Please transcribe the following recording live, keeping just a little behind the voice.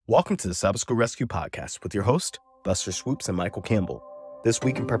Welcome to the Sabbath School Rescue Podcast with your host, Buster Swoops and Michael Campbell. This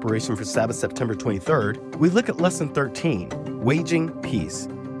week in preparation for Sabbath, September 23rd, we look at Lesson 13, Waging Peace.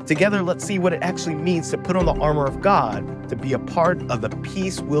 Together, let's see what it actually means to put on the armor of God to be a part of the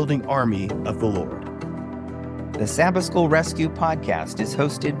peace-wielding army of the Lord. The Sabbath School Rescue Podcast is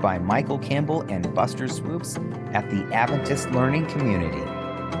hosted by Michael Campbell and Buster Swoops at the Adventist Learning Community.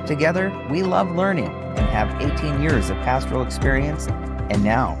 Together, we love learning and have 18 years of pastoral experience, and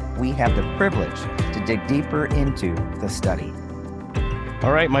now we have the privilege to dig deeper into the study.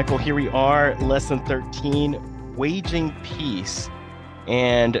 All right, Michael, here we are, Lesson 13, Waging Peace,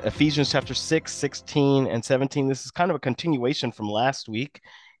 and Ephesians chapter 6, 16, and 17. This is kind of a continuation from last week,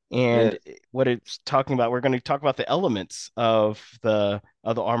 and what it's talking about, we're going to talk about the elements of the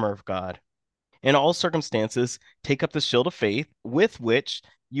armor of God. In all circumstances, take up the shield of faith, with which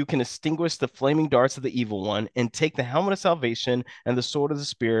you can extinguish the flaming darts of the evil one, and take the helmet of salvation and the sword of the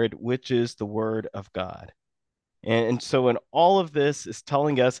Spirit, which is the word of God. And so in all of this is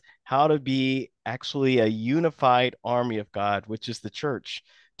telling us how to be actually a unified army of God, which is the church.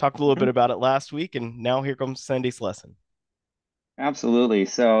 Talked a little bit about it last week, and now here comes Sunday's lesson. Absolutely.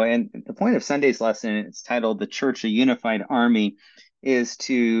 So, and the point of Sunday's lesson, it's titled The Church, a Unified Army, is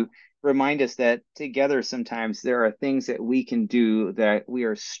to remind us that together sometimes there are things that we can do that we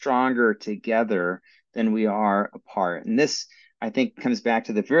are stronger together than we are apart. And this, I think, comes back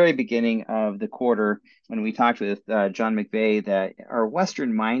to the very beginning of the quarter when we talked with John McVeigh that our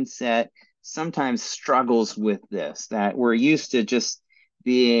Western mindset sometimes struggles with this, that we're used to just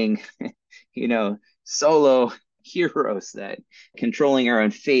being, solo heroes, that controlling our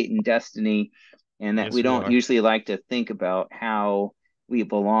own fate and destiny, and that we don't usually like to think about how we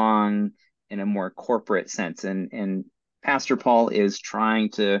belong in a more corporate sense. And Pastor Paul is trying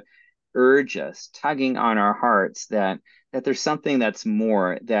to urge us, tugging on our hearts, that there's something that's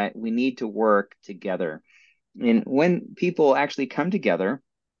more, that we need to work together. And when people actually come together,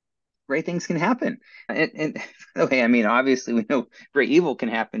 great things can happen. And by the way, I mean, obviously we know great evil can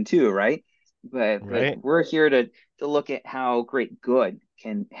happen too, right? But we're here to look at how great good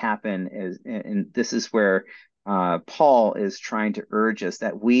can happen, and this is where Paul is trying to urge us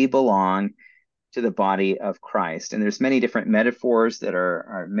that we belong to the body of Christ. And there's many different metaphors that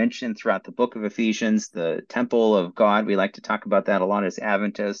are mentioned throughout the book of Ephesians. The temple of God, we like to talk about that a lot as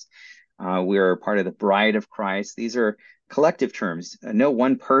Adventists. We are part of the bride of Christ. These are collective terms. No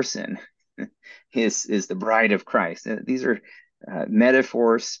one person is the bride of Christ. These are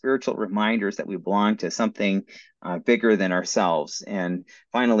metaphors, spiritual reminders that we belong to something bigger than ourselves. And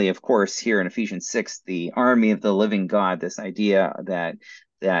finally, of course, here in Ephesians 6, the army of the living God, this idea that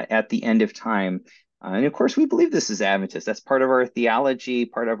at the end of time, and of course, we believe this is Adventist. That's part of our theology,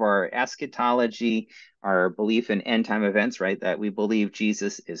 part of our eschatology, our belief in end time events, right? That we believe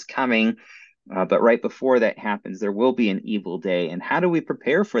Jesus is coming. But right before that happens, there will be an evil day. And how do we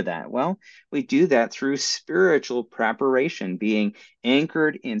prepare for that? Well, we do that through spiritual preparation, being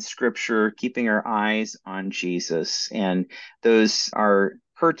anchored in Scripture, keeping our eyes on Jesus. And those are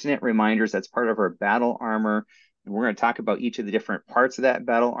pertinent reminders. That's part of our battle armor. And we're going to talk about each of the different parts of that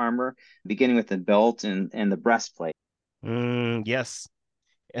battle armor, beginning with the belt and the breastplate. Yes.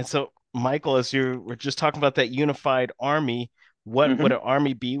 And so, Michael, as you were just talking about that unified army, what would an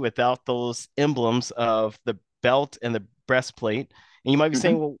army be without those emblems of the belt and the breastplate? And you might be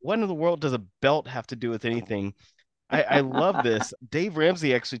saying, well, what in the world does a belt have to do with anything? I love this. Dave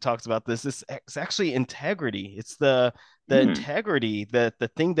Ramsey actually talks about this. It's actually integrity. It's the integrity,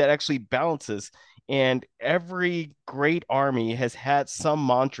 the thing that actually balances. And every great army has had some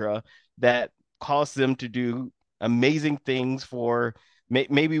mantra that caused them to do amazing things for.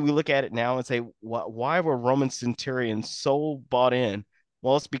 Maybe we look at it now and say, why were Roman centurions so bought in?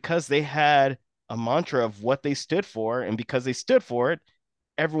 Well, it's because they had a mantra of what they stood for, and because they stood for it,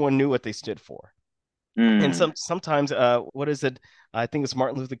 everyone knew what they stood for. And sometimes, what is it? I think it's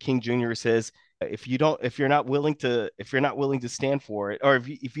Martin Luther King Jr. says, if you're not willing to stand for it, or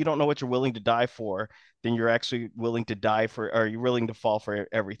if you don't know what you're willing to die for, then you're actually willing to die for, or you're willing to fall for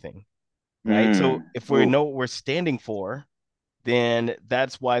everything, right? So if we know what we're standing for, then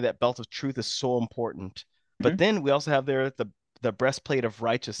that's why that belt of truth is so important. But then we also have there the breastplate of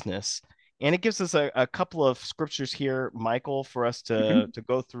righteousness. And it gives us a couple of scriptures here, Michael, for us to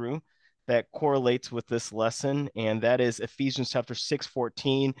go through that correlates with this lesson. And that is Ephesians chapter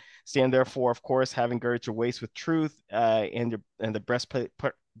 6:14. Stand therefore, of course, having girded your waist with truth, and the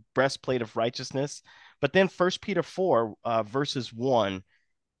breastplate of righteousness. But then 1 Peter 4, verses 1.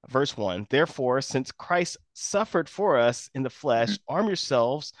 Verse 1, therefore, since Christ suffered for us in the flesh, arm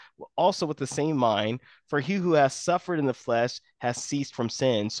yourselves also with the same mind, for he who has suffered in the flesh has ceased from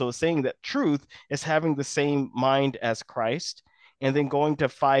sin. So it's saying that truth is having the same mind as Christ. And then going to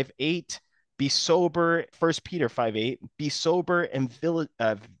 5:8, be sober, 1 Peter 5:8, be sober and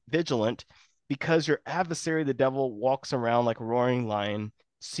vigilant, because your adversary, the devil, walks around like a roaring lion,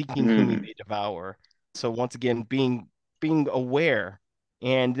 seeking whom he may devour. So once again, being aware.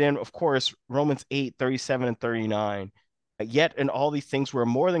 And then, of course, Romans 8:37 and 39. Yet in all these things we're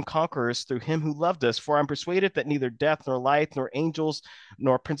more than conquerors through him who loved us. For I'm persuaded that neither death, nor life, nor angels,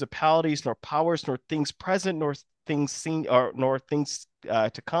 nor principalities, nor powers, nor things present, nor things seen, or nor things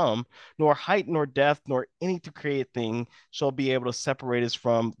to come, nor height, nor depth, nor any to create thing shall be able to separate us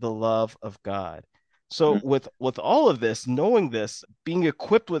from the love of God. So with all of this, knowing this, being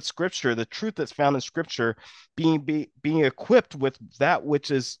equipped with Scripture, the truth that's found in Scripture, being equipped with that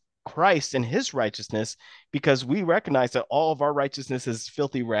which is Christ and his righteousness, because we recognize that all of our righteousness is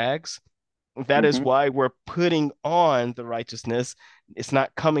filthy rags. That is why we're putting on the righteousness. It's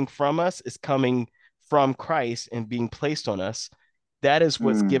not coming from us, it's coming from Christ and being placed on us. That is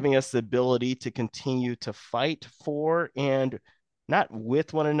what's giving us the ability to continue to fight for, and not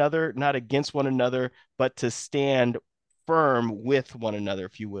with one another, not against one another, but to stand firm with one another,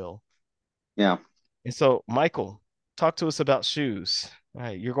 if you will. Yeah. And so, Michael, talk to us about shoes. All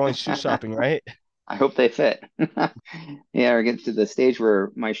right, you're going shoe shopping, right? I hope they fit. Yeah, I get to the stage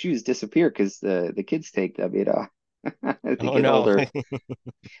where my shoes disappear because the kids take them, as they get older.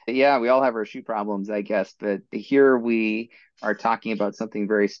 Yeah, we all have our shoe problems, I guess, but here we are talking about something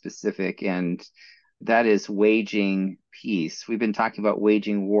very specific, and that is waging peace. We've been talking about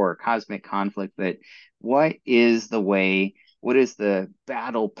waging war, cosmic conflict, but what is the way? What is the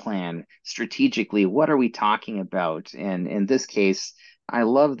battle plan strategically? What are we talking about? And in this case, I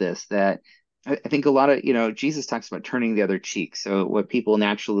love this, that I think a lot of, Jesus talks about turning the other cheek. So what people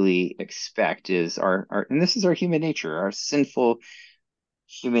naturally expect is our, and this is our human nature, our sinful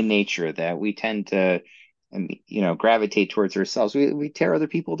human nature, that we tend to, gravitate towards ourselves. We tear other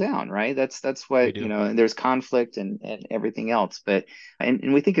people down, right? That's what, and there's conflict and everything else. But,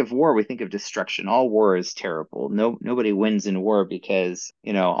 and we think of war, we think of destruction. All war is terrible. Nobody wins in war because,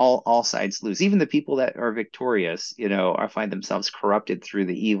 all sides lose. Even the people that are victorious, find themselves corrupted through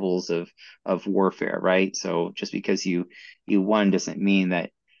the evils of warfare, right? So just because you won doesn't mean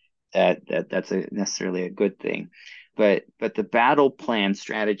that's necessarily a good thing. But the battle plan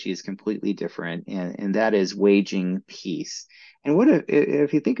strategy is completely different, and that is waging peace. And what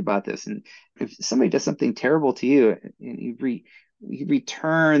if you think about this, and if somebody does something terrible to you, and you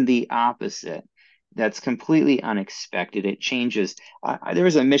return the opposite, that's completely unexpected. It changes. There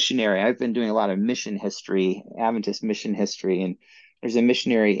was a missionary. I've been doing a lot of mission history, Adventist mission history, and there's a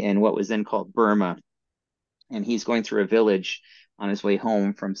missionary in what was then called Burma, and he's going through a village on his way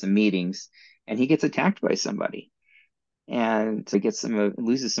home from some meetings, and he gets attacked by somebody. And he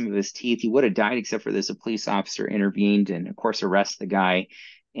loses some of his teeth. He would have died except for this. A police officer intervened and, of course, arrests the guy.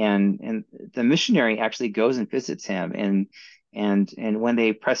 And the missionary actually goes and visits him. And when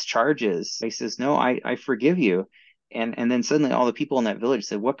they press charges, he says, "No, I forgive you." And then suddenly all the people in that village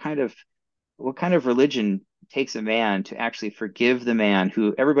said, "What kind of religion takes a man to actually forgive the man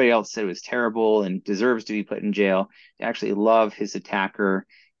who everybody else said was terrible and deserves to be put in jail, to actually love his attacker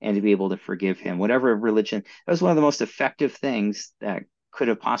and to be able to forgive him?" Whatever religion, that was one of the most effective things that could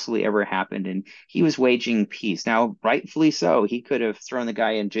have possibly ever happened. And he was waging peace. Now, rightfully so, he could have thrown the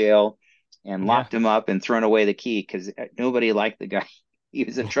guy in jail and locked him up and thrown away the key, because nobody liked the guy. He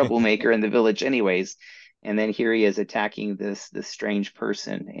was a troublemaker in the village anyways. And then here he is attacking this strange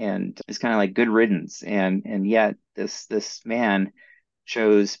person, and it's kind of like good riddance. And yet this man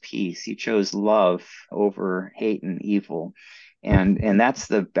chose peace. He chose love over hate and evil. And that's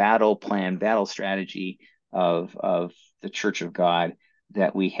the battle plan, battle strategy of the Church of God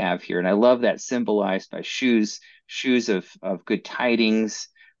that we have here. And I love that symbolized by shoes of good tidings,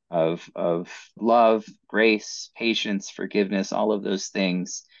 of love, grace, patience, forgiveness, all of those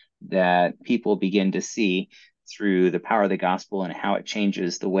things that people begin to see through the power of the gospel and how it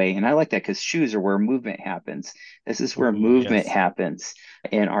changes the way. And I like that because shoes are where movement happens. This is where movement happens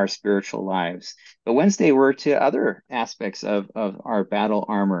in our spiritual lives. But Wednesday, we're to other aspects of our battle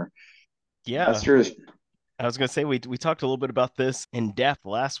armor. Yeah. I was going to say, we talked a little bit about this in depth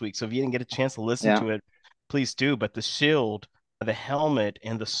last week. So if you didn't get a chance to listen to it, please do. But the shield, the helmet,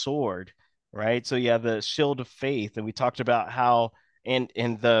 and the sword, right? So you have the shield of faith. And we talked about how And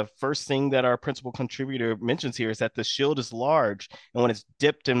the first thing that our principal contributor mentions here is that the shield is large, and when it's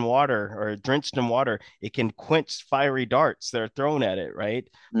dipped in water or drenched in water, it can quench fiery darts that are thrown at it, right?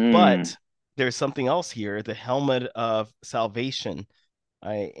 Mm. But there's something else here, the helmet of salvation.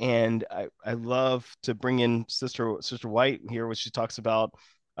 I love to bring in Sister White here, where she talks about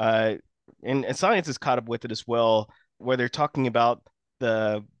uh and science is caught up with it as well, where they're talking about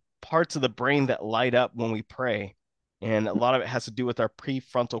the parts of the brain that light up when we pray. And a lot of it has to do with our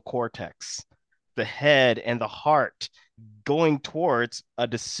prefrontal cortex, the head and the heart going towards a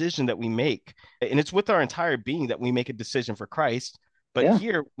decision that we make. And it's with our entire being that we make a decision for Christ. But Yeah.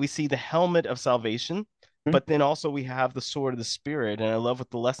 here we see the helmet of salvation, Mm. but then also we have the sword of the Spirit. And I love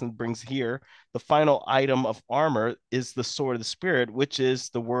what the lesson brings here. The final item of armor is the sword of the Spirit, which is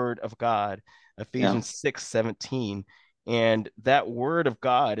the word of God, Yeah. Ephesians 6:17. And that word of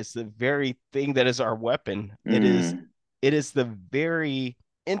God is the very thing that is our weapon. Mm. It is the very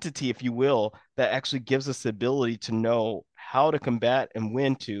entity, if you will, that actually gives us the ability to know how to combat and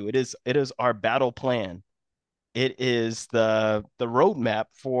when to. It is our battle plan. It is the roadmap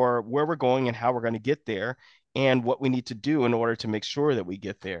for where we're going and how we're going to get there and what we need to do in order to make sure that we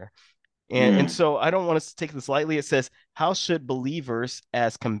get there. And Mm. so I don't want us to take this lightly. It says, how should believers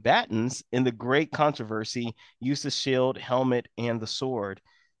as combatants in the great controversy use the shield, helmet, and the sword?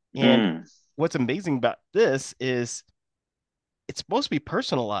 And Mm. what's amazing about this is it's supposed to be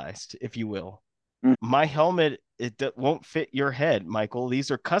personalized, if you will. Mm. My helmet, won't fit your head, Michael.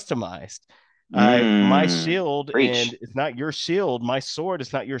 These are customized. My Mm. shield, Preach. and it's not your shield. My sword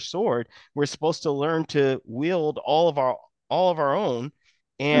is not your sword. We're supposed to learn to wield all of our own,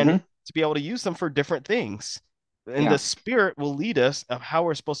 and Mm-hmm. to be able to use them for different things. And the Yeah. Spirit will lead us of how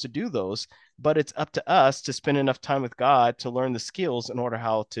we're supposed to do those. But it's up to us to spend enough time with God to learn the skills in order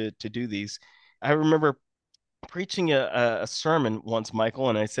how to do these. I remember preaching a sermon once, Michael,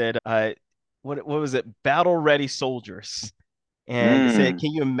 and I said, what was it? Battle ready soldiers. And said, Mm.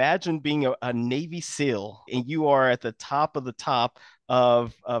 can you imagine being a Navy SEAL and you are at the top of the top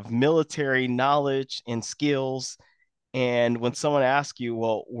of military knowledge and skills? And when someone asks you,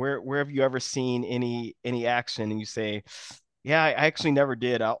 well, where have you ever seen any action? And you say, yeah, I actually never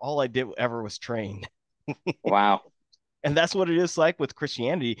did. All I did ever was train. Wow. And that's what it is like with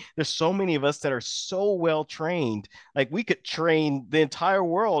Christianity. There's so many of us that are so well trained. Like we could train the entire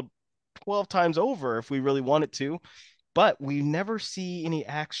world 12 times over if we really wanted to, but we never see any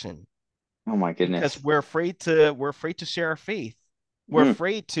action Oh my because goodness. we're afraid to share our faith. We're Mm.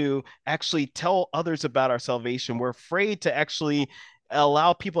 afraid to actually tell others about our salvation. We're afraid to actually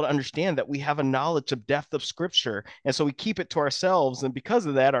allow people to understand that we have a knowledge of depth of scripture. And so we keep it to ourselves. And because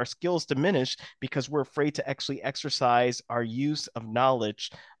of that, our skills diminish because we're afraid to actually exercise our use of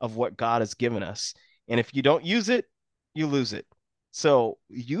knowledge of what God has given us. And if you don't use it, you lose it. So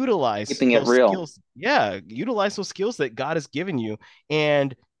utilize Keeping it those real. skills. Yeah, utilize those skills that God has given you.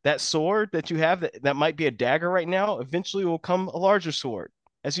 And that sword that you have that might be a dagger right now eventually will come a larger sword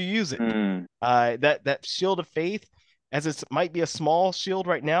as you use it. Mm. That shield of faith, as it might be a small shield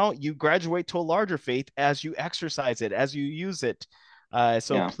right now, you graduate to a larger faith as you exercise it, as you use it.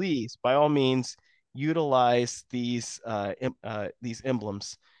 So Yeah. please, by all means, utilize these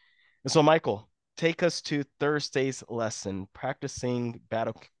emblems. And so, Michael, take us to Thursday's lesson, practicing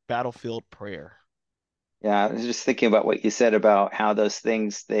battlefield prayer. Yeah, I was just thinking about what you said about how those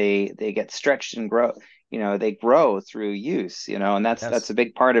things they get stretched and grow, they grow through use, and that's Yes. a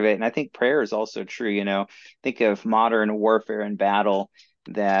big part of it. And I think prayer is also true, think of modern warfare and battle,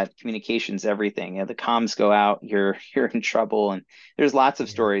 that communication's everything. The comms go out, you're in trouble. And there's lots of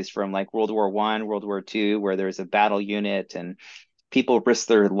Yeah. stories from like World War I, World War II, where there's a battle unit and people risked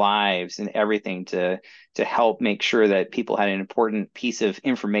their lives and everything to help make sure that people had an important piece of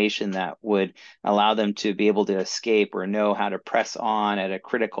information that would allow them to be able to escape or know how to press on at a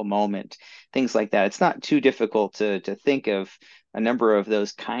critical moment, things like that. It's not too difficult to think of a number of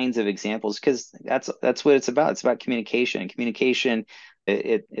those kinds of examples, because that's what it's about. It's about communication. Communication,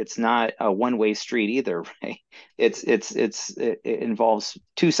 it's not a one-way street either, right? It involves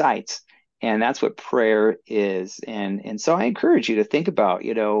two sides, and that's what prayer is. And so I encourage you to think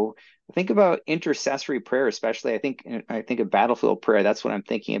about intercessory prayer. Especially I think of battlefield prayer. That's what I'm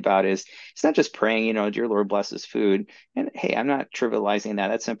thinking about. Is it's not just praying, dear Lord, bless this food. And hey, I'm not trivializing that.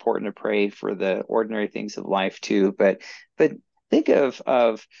 That's important to pray for the ordinary things of life too. But think of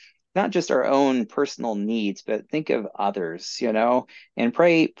not just our own personal needs, but think of others, and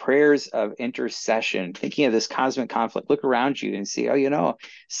pray prayers of intercession, thinking of this cosmic conflict. Look around you and see,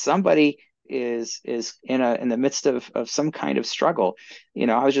 somebody is in the midst of some kind of struggle.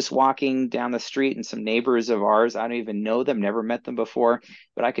 I was just walking down the street and some neighbors of ours, I don't even know them, never met them before,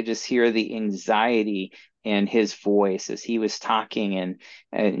 but I could just hear the anxiety in his voice as he was talking,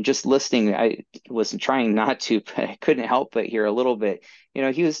 and just listening. I was trying not to, but I couldn't help but hear a little bit.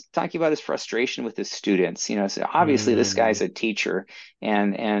 He was talking about his frustration with his students. So obviously this guy's a teacher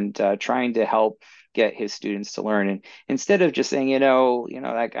and trying to help get his students to learn. And instead of just saying,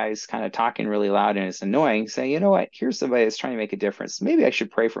 that guy's kind of talking really loud and it's annoying, say, you know what, here's somebody that's trying to make a difference. Maybe I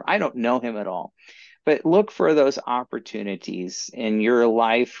should pray for him. I don't know him at all. But look for those opportunities in your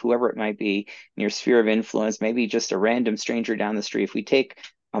life, whoever it might be, in your sphere of influence, maybe just a random stranger down the street. If we take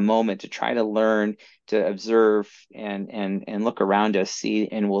a moment to try to learn, to observe and look around us, see,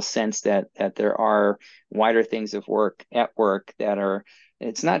 and we'll sense that there are wider things at work that are,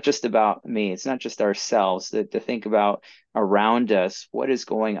 it's not just about me, it's not just ourselves, to think about around us, what is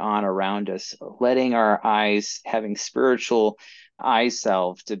going on around us, letting our eyes, having spiritual eye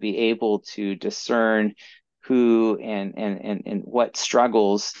salve to be able to discern who and what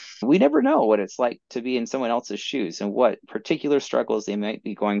struggles. We never know what it's like to be in someone else's shoes and what particular struggles they might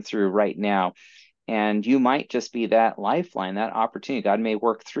be going through right now. And you might just be that lifeline, that opportunity. God may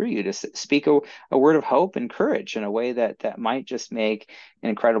work through you to speak a word of hope and courage in a way that might just make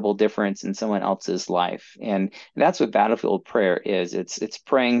an incredible difference in someone else's life. And that's what battlefield prayer is. It's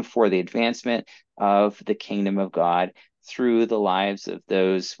praying for the advancement of the kingdom of God through the lives of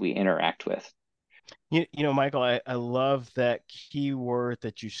those we interact with. Michael, I love that key word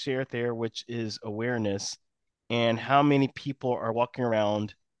that you shared there, which is awareness, and how many people are walking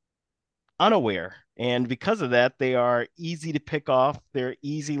around unaware. And because of that, they are easy to pick off. They're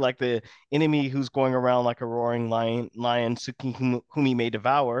easy, like the enemy who's going around like a roaring lion seeking whom he may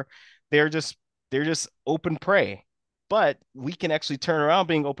devour. They're just open prey. But we can actually turn around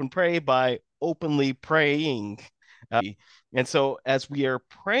being open prey by openly praying. And so as we are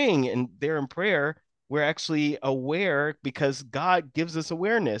praying and they're in prayer, we're actually aware because God gives us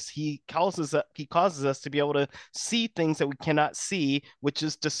awareness. He causes us to be able to see things that we cannot see, which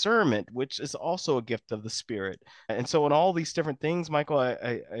is discernment, which is also a gift of the Spirit. And so in all these different things, Michael,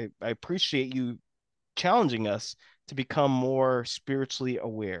 I appreciate you challenging us to become more spiritually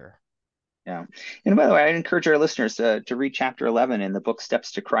aware. Yeah. And by the way, I'd encourage our listeners to read chapter 11 in the book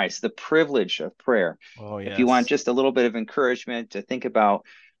Steps to Christ, the privilege of prayer. Oh, yes. If you want just a little bit of encouragement to think about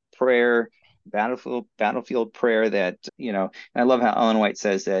prayer, battlefield prayer, that, and I love how Ellen White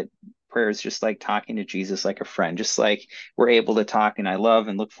says that prayer is just like talking to Jesus like a friend, just like we're able to talk. And I love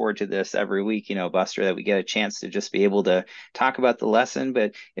and look forward to this every week, Buster, that we get a chance to just be able to talk about the lesson.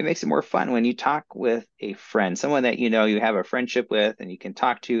 But it makes it more fun when you talk with a friend, someone that you have a friendship with and you can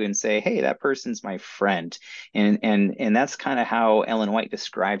talk to and say, hey, that person's my friend. And that's kind of how Ellen White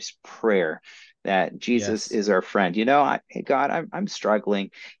describes prayer, that Jesus is our friend. Hey, God, I'm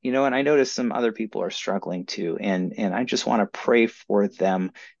struggling, and I notice some other people are struggling too. And I just want to pray for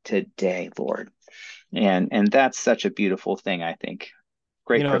them today, Lord. And that's such a beautiful thing, I think.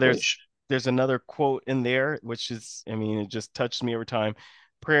 Great privilege. There's another quote in there, which is, it just touched me every time.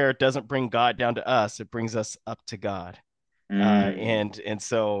 Prayer doesn't bring God down to us. It brings us up to God. And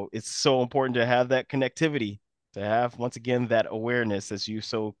so it's so important to have that connectivity, to have, once again, that awareness, as you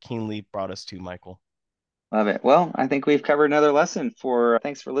so keenly brought us to, Michael. Love it. Well, I think we've covered another lesson.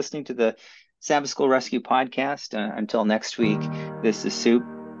 Thanks for listening to the Sabbath School Rescue podcast. Until next week, this is Soup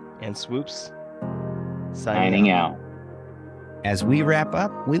and Swoops signing out. As we wrap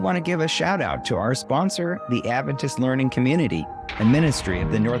up, we want to give a shout out to our sponsor, the Adventist Learning Community, a ministry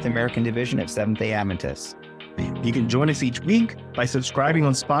of the North American Division of Seventh-day Adventists. You can join us each week by subscribing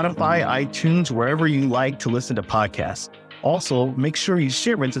on Spotify, iTunes, wherever you like to listen to podcasts. Also, make sure you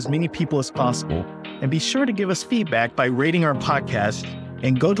share it with as many people as possible. And be sure to give us feedback by rating our podcast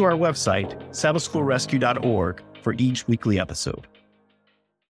and go to our website, sabbathschoolrescue.org, for each weekly episode.